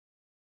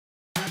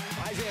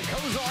Isaiah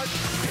Cozart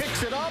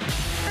picks it up and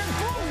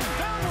throws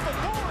down with the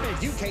board. And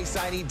UK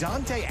signee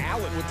Dante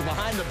Allen with the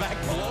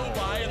behind-the-back blow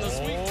by in the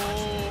sweet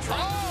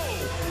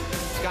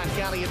Scott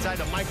County inside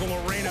to Michael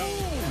Moreno.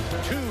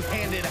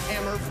 Two-handed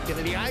hammer for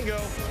Kennedy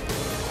Igo.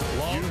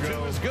 Long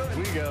two is good.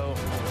 We go.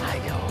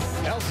 Igo.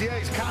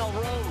 LCA's Kyle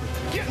Rowe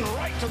getting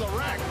right to the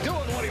rack,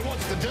 doing what he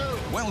wants to do.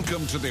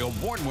 Welcome to the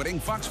award-winning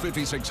Fox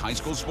 56 High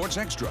School Sports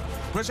Extra,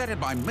 presented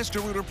by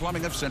Mr. Rooter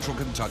Plumbing of Central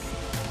Kentucky.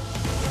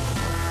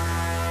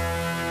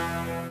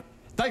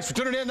 Thanks for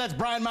tuning in. That's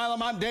Brian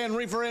Milam. I'm Dan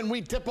Rieffer, and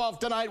we tip off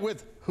tonight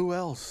with who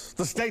else?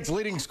 The state's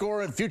leading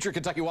scorer and future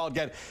Kentucky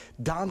Wildcat,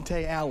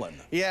 Dante Allen.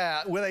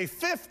 Yeah, with a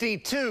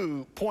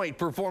 52-point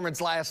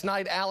performance last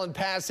night, Allen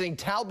passing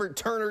Talbert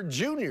Turner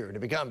Jr. to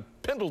become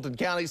Pendleton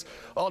County's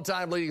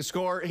all-time leading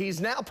scorer.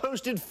 He's now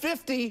posted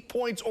 50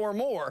 points or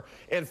more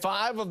in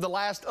 5 of the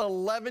last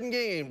 11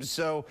 games.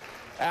 So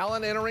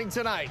Allen entering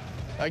tonight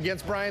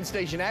against Bryan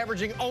Station,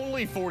 averaging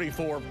only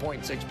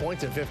 44.6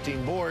 points and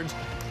 15 boards.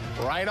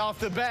 Right off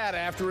the bat,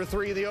 after a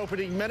 3 of the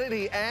opening minute,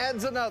 he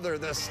adds another,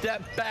 the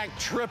step-back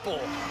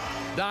triple.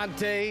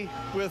 Dante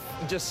with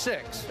just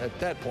 6 at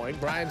that point.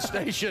 Bryan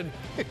Station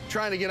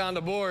trying to get on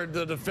the board.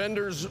 The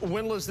defenders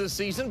winless this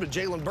season, but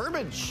Jalen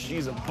Burbage,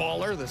 he's a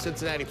baller. The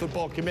Cincinnati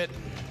football commit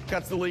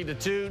cuts the lead to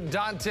 2.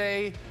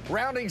 Dante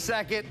rounding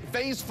second,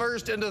 face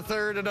first into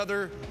third.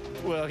 Another,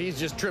 well, he's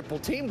just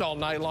triple-teamed all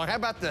night long. How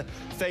about the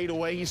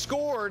fadeaway? He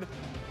scored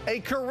a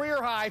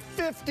career-high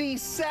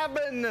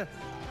 57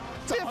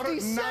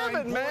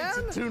 57, man.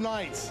 Points in 2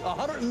 nights.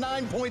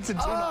 109 points in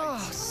 2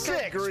 nights.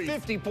 6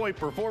 50-point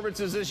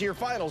performances this year.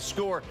 Final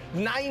score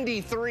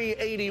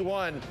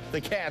 93-81.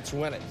 The Cats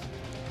win it.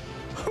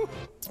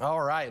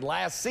 All right,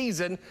 last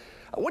season,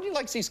 wouldn't you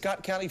like to see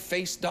Scott County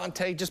face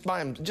Dante? Just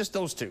by him, just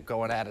those two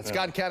going at it. Yeah.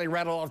 Scott County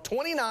rattled off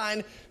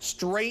 29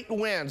 straight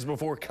wins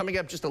before coming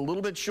up just a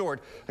little bit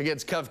short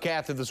against Cove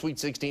Cath in the Sweet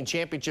 16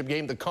 championship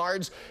game. The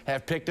Cards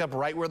have picked up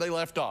right where they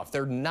left off.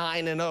 They're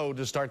 9-0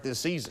 to start this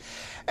season.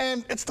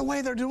 And it's the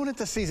way they're doing it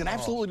this season.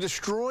 Absolutely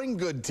destroying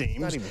good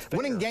teams.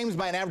 Winning games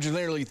by an average of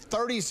nearly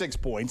 36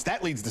 points.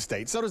 That leads the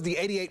state. So does the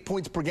 88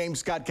 points per game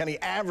Scott County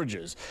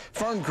averages.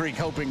 Fern Creek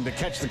hoping to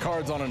catch the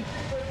Cards on an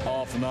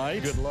off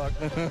night. Good luck.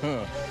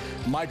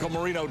 Michael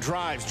Moreno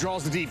drives,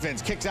 draws the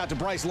defense, kicks out to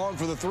Bryce Long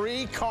for the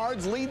 3.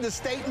 Cards lead the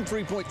state in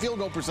 3-point field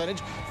goal percentage,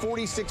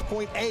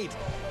 46.8.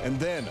 And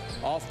then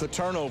off the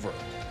turnover,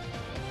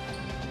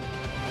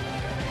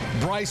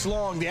 Bryce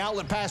Long, the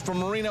outlet pass from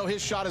Moreno.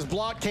 His shot is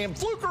blocked. Cam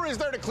Fluker is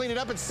there to clean it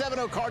up. It's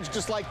 7-0 Cards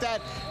just like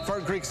that.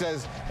 Fern Creek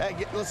says, hey,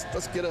 let's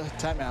get a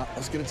timeout.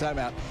 Let's get a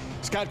timeout.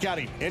 Scott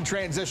County in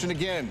transition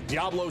again.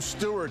 Diablo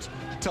Stewart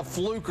to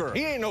Fluker.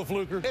 He ain't no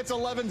Fluker. It's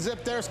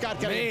 11-zip there.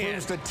 Scott County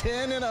improves to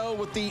 10-0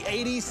 with the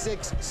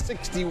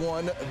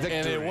 86-61 victory.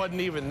 And it wasn't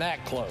even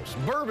that close.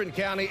 Bourbon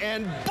County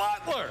and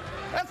Butler.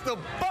 That's the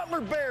Butler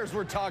Bears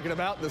we're talking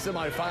about in the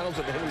semifinals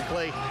of the Henry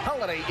Clay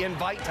Holiday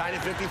Invite. Tied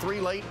at 53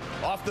 late.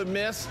 Off the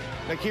miss.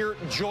 Nakir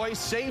Joyce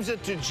saves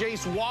it to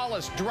Jace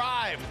Wallace.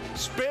 Drive,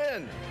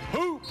 spin,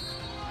 hoop,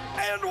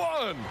 and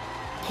 1.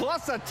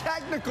 Plus a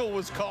technical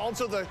was called,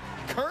 so the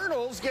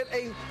Colonels get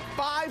a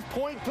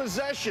 5-point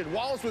possession.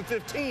 Wallace with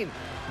 15.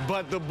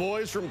 But the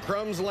boys from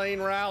Crumbs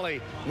Lane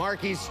rally.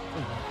 Marcus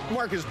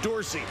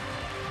Dorsey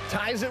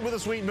ties it with a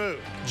sweet move.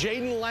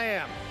 Jaden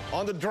Lamb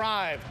on the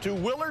drive to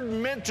Willard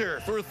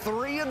Minter for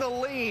 3 in the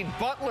lead.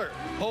 Butler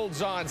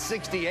holds on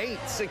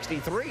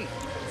 68-63.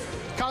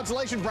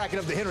 Consolation bracket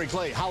of the Henry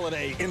Clay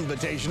Holiday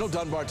Invitational.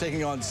 Dunbar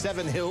taking on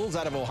Seven Hills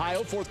out of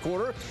Ohio. 4th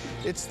quarter,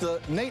 it's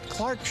the Nate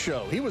Clark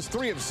show. He was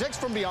 3 of 6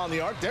 from beyond the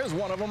arc. There's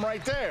one of them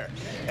right there.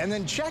 And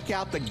then check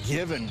out the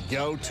give and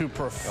go to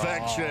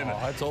perfection. Oh,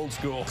 that's old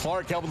school.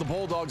 Clark helping the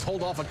Bulldogs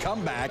hold off a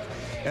comeback.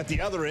 At the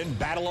other end,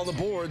 battle on the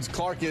boards.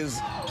 Clark is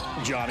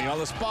Johnny on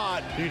the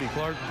spot. Beauty,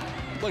 Clark.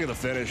 Look at the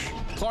finish.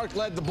 Clark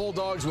led the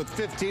Bulldogs with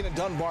 15, and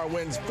Dunbar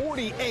wins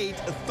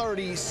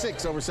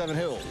 48-36 over Seven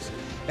Hills.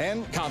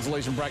 And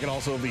consolation bracket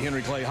also of the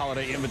Henry Clay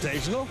Holiday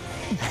Invitational.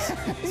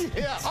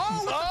 Yeah.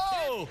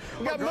 Oh,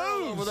 we got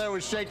moves. Over there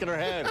was shaking her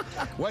head.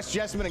 West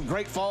Jessamine and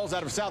Great Falls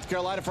out of South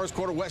Carolina. 1st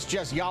quarter, West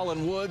Jess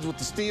Yallen Woods with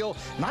the steal.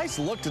 Nice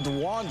look to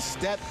DeJuan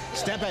Step.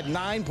 Step had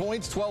 9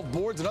 points, 12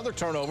 boards, another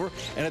turnover.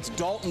 And it's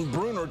Dalton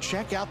Bruner.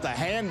 Check out the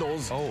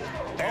handles. And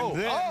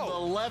then the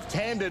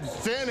left-handed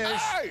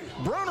finish. Hey.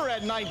 Bruner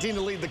had 19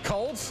 to lead the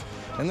Colts.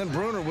 And then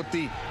Bruner with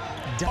the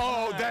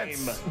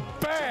that's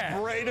bad.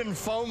 Braden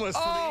Fomus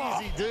for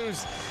the easy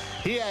deuce.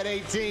 He had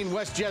 18.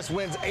 West Jess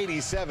wins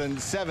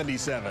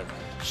 87-77.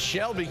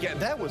 Shelby,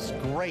 that was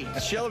great.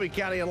 Shelby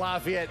County and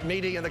Lafayette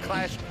meeting in the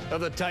clash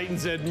of the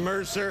Titans at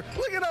Mercer.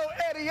 Look at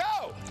Eddie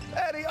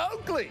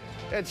Oakley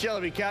at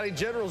Shelby County.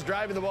 Generals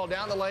driving the ball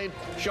down the lane.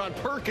 Sean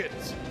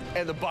Perkins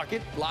and the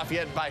bucket.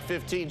 Lafayette by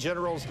 15.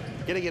 Generals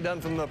getting it done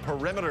from the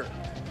perimeter.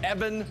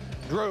 Eben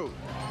Drew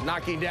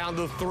knocking down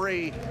the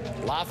 3.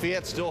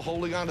 Lafayette still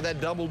holding on to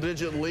that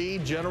double-digit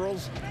lead.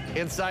 Generals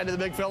inside of the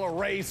big fella,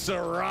 Ray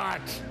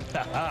Surratt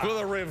with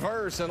a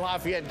reverse, and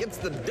Lafayette gets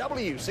the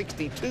W,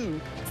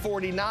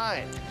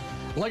 62-49.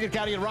 Lincoln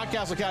County and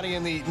Rockcastle County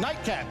in the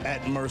nightcap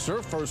at Mercer.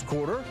 1st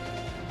quarter,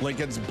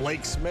 Lincoln's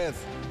Blake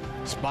Smith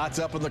spots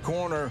up in the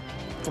corner.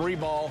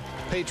 3-ball.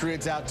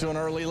 Patriots out to an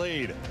early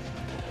lead.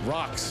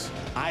 Rocks.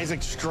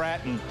 Isaac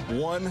Stratton.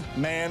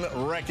 One-man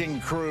wrecking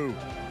crew.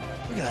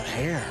 Look at that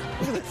hair.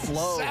 Look at that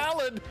flow.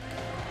 Salad.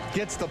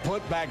 Gets the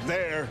putback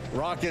there.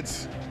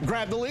 Rockets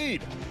grab the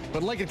lead.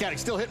 But Lincoln County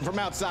still hitting from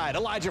outside.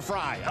 Elijah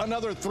Fry,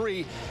 another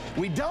 3.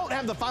 We don't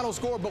have the final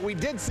score, but we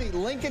did see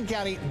Lincoln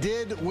County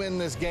did win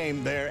this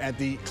game there at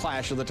the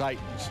Clash of the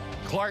Titans.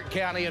 Clark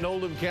County and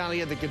Oldham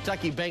County at the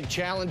Kentucky Bank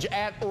Challenge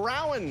at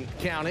Rowan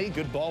County.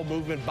 Good ball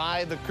movement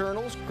by the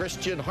Colonels.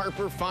 Christian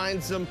Harper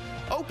finds some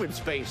open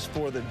space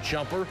for the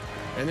jumper.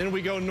 And then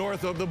we go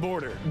north of the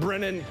border.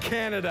 Brennan,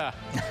 Canada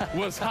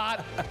was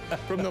hot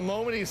from the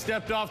moment he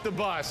stepped off the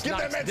bus. Give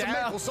that man some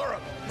maple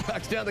syrup.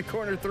 Knocks down the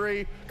corner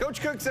 3.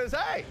 Coach Cook says,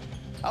 hey,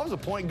 I was a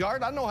point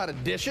guard. I know how to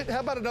dish it. How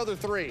about another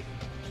 3?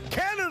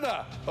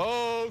 Canada!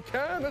 Oh,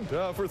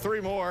 Canada for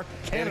 3 more.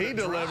 Canada and he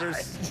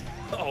delivers.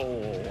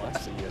 Oh, I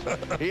see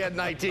it. He had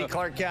 19.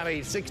 Clark County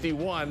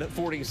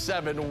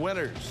 61-47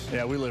 winners.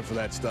 Yeah, we live for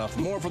that stuff.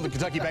 More from the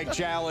Kentucky Bank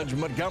Challenge.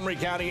 Montgomery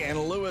County and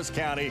Lewis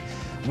County.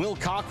 Will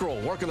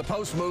Cockrell working the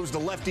post moves. The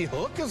lefty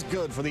hook is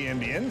good for the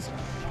Indians.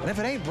 And if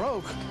it ain't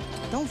broke,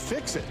 don't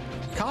fix it.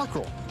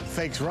 Cockrell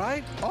fakes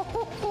right.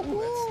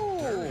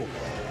 Oh,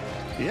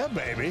 yeah,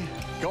 baby.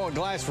 Going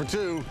glass for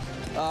 2.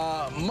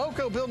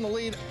 Moco building the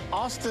lead.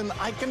 Austin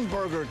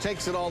Eichenberger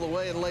takes it all the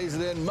way and lays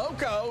it in.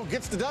 Moco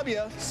gets the W,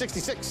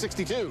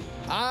 66-62.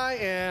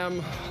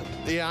 I'm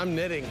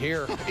knitting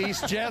here.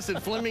 East Jess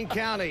and Fleming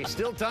County.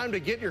 Still time to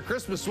get your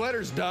Christmas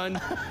sweaters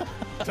done.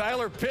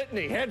 Tyler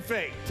Pitney, head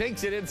fake,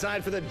 takes it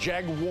inside for the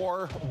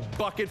Jaguar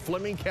bucket.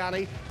 Fleming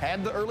County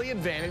had the early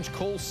advantage.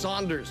 Cole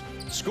Saunders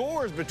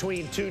scores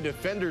between 2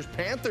 defenders.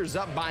 Panthers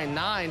up by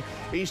 9.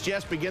 East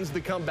Jess begins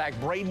the comeback.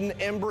 Braden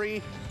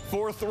Embry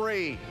for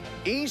 3.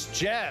 East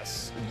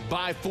Jess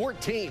by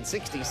 14,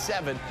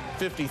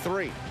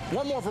 67-53.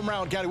 One more from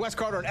Rowan County. West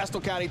Carter and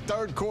Estill County.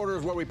 Third quarter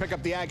is where we pick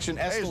up the action.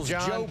 Estill's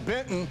Joe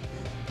Benton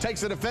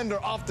takes the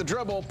defender off the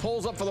dribble,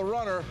 pulls up for the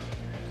runner.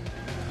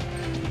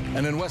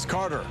 And then West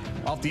Carter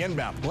off the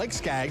inbound. Blake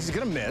Skaggs is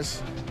going to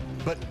miss,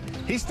 but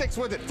he sticks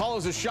with it,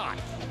 follows his shot.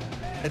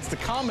 It's the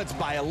Comets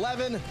by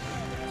 11.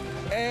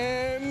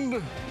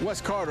 And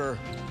West Carter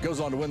goes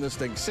on to win this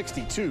thing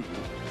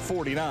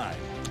 62-49.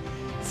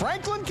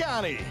 Franklin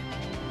County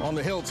on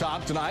the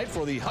hilltop tonight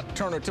for the Huck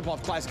Turner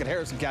Tip-Off Classic at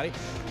Harrison County.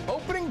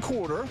 Opening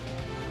quarter,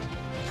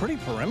 pretty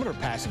perimeter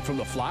passing from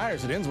the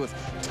Flyers. It ends with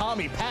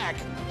Tommy Pack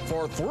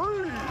for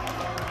 3.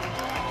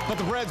 But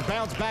the Reds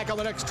bounce back on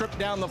the next trip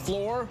down the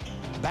floor.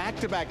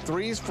 Back-to-back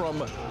 3s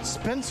from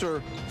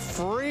Spencer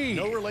Free.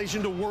 No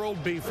relation to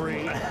World B.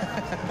 Free.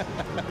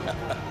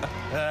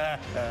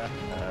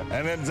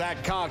 And then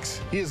Zach Cox,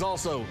 he is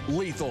also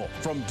lethal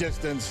from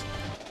distance.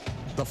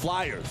 The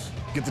Flyers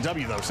get the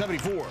W, though,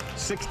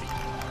 74-60.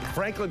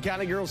 Franklin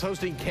County girls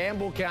hosting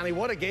Campbell County.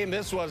 What a game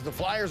this was. The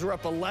Flyers were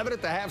up 11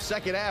 at the half,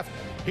 second half.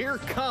 Here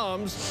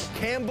comes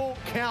Campbell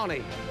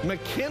County.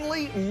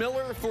 McKinley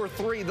Miller for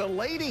 3. The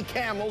Lady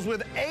Camels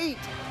with 8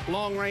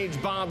 long-range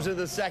bombs in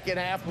the second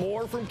half.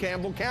 More from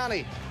Campbell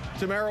County.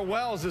 Tamara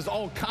Wells is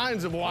all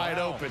kinds of wide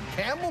open.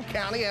 Campbell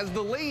County has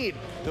the lead.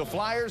 The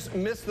Flyers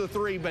missed the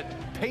 3, but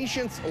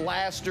Patience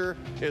Laster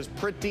is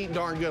pretty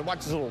darn good. Watch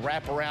this little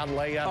wraparound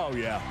layup. Oh,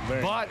 yeah.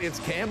 But it's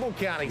Campbell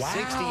County,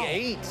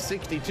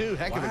 68-62.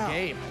 Heck of a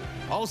game.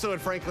 Also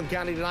at Franklin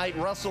County tonight,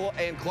 Russell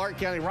and Clark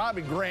County.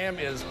 Robbie Graham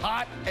is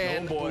hot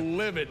and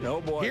livid.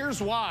 Here's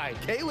why.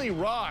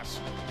 Kaylee Ross,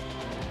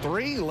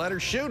 3, let her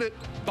shoot it.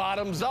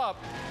 Bottoms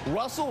up.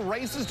 Russell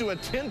races to a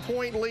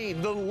 10-point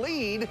lead. The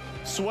lead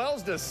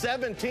swells to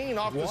 17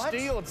 off the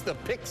steal. It's the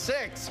pick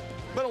 6,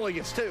 but only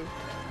gets 2.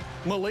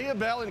 Malia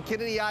Bell and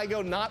Kennedy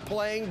Igo not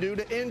playing due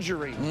to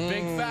injury.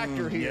 Big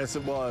factor here. Yes,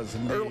 it was,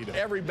 indeed.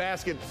 Every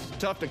basket's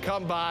tough to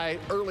come by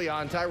early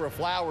on. Tyra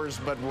Flowers,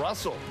 but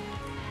Russell,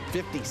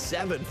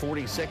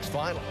 57-46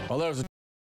 final. Well, there's a